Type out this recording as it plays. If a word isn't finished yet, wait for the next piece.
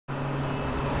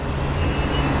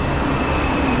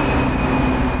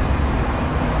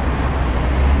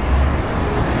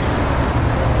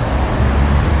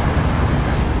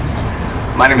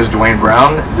My name is Dwayne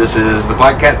Brown. This is the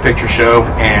Black Cat Picture Show,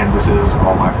 and this is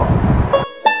all my fault.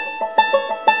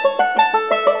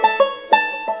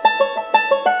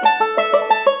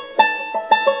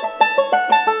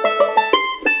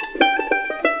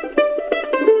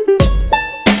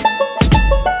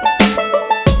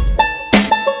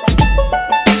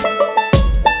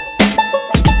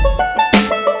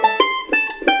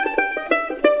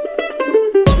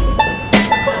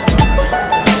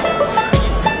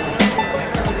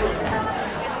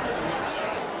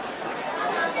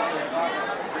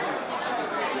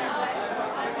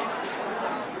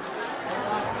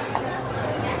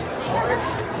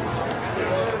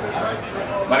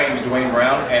 My name is Dwayne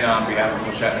Brown, and on behalf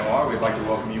of Chat Noir, we'd like to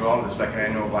welcome you all to the second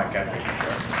annual Black Cat Picture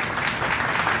Show.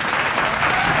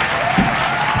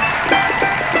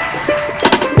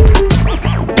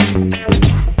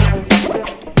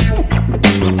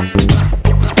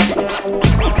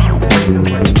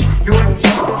 Your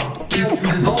job is to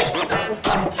dissolve stuff,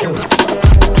 not kill it.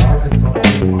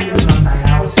 It's on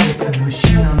dialysis and the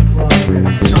machine unplugged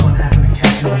and someone happened to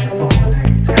catch it on your phone.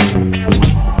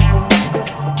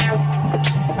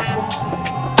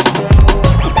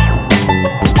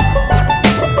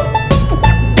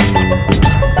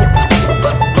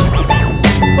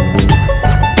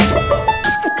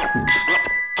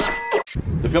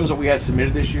 The films that we had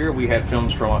submitted this year, we had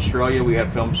films from Australia, we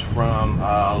had films from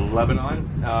Lebanon,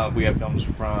 we had films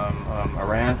from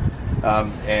Iran,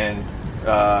 and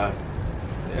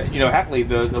you know, happily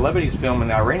the Lebanese film and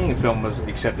the Iranian film was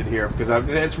accepted here because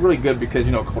it's really good because,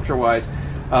 you know, culture-wise,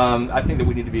 I think that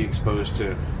we need to be exposed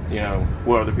to, you know,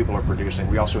 what other people are producing.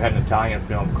 We also had an Italian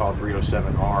film called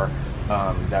 307R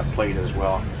that played as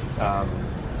well.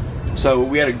 So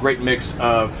we had a great mix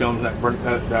of films that were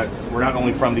not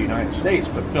only from the United States,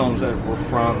 but films that were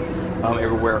from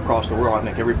everywhere across the world. I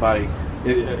think everybody, I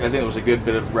think it was a good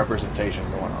bit of representation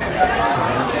going on.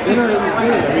 You know, it was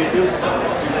good. I mean, it was, I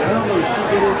don't know, she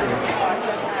did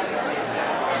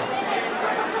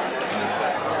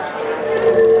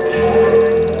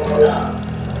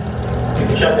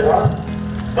it. Chat Noir.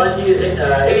 Bungie is 18.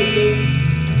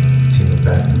 Team of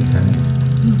badminton,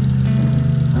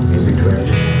 music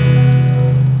director.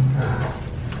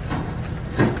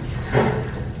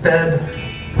 Bed.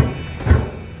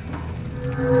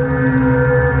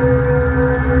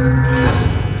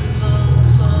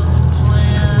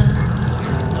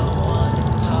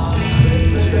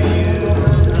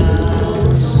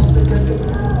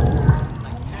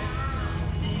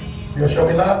 You show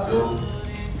me that?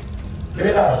 Give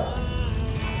me that.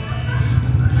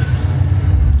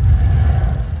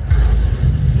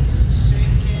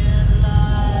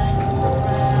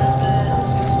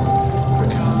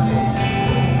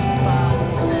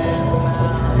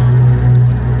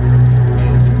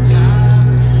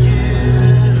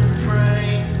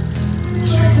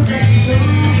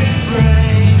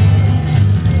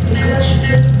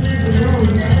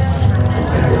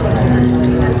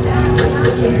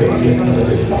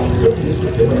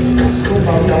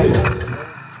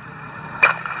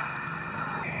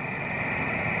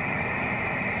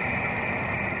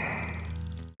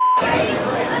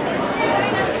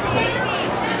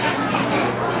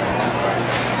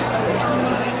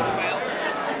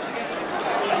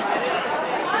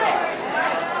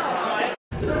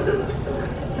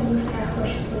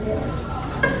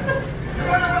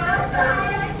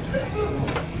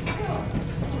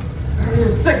 I'm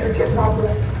sick of getting my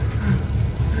breath.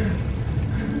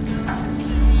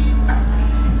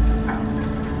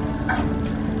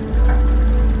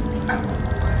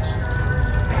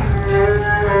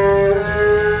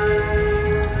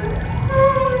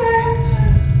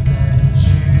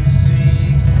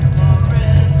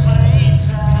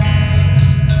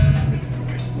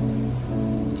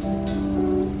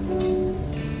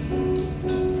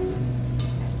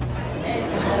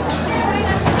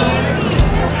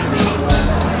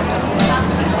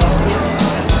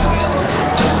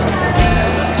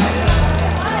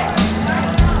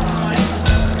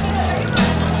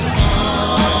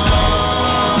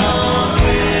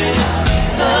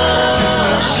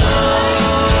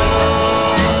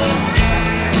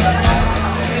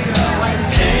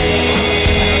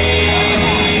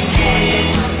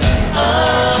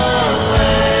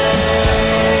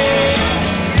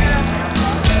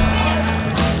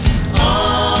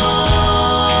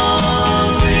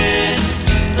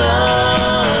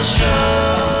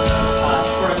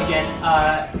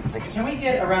 Can we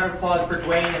get a round of applause for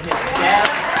Dwayne and his dad?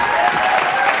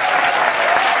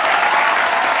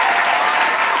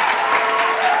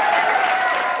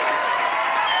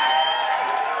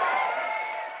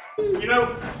 You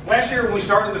know, last year when we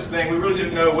started this thing, we really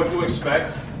didn't know what to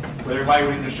expect. with everybody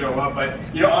waiting to show up. But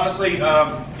you know, honestly,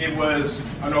 it was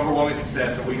an overwhelming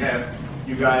success, and we have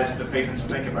you guys, the patrons, to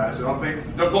think about it. So don't think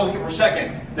for a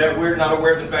second that we're not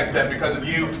aware of the fact that because of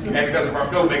you and because of our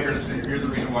filmmakers, you're the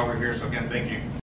reason why we're here. So again, thank you.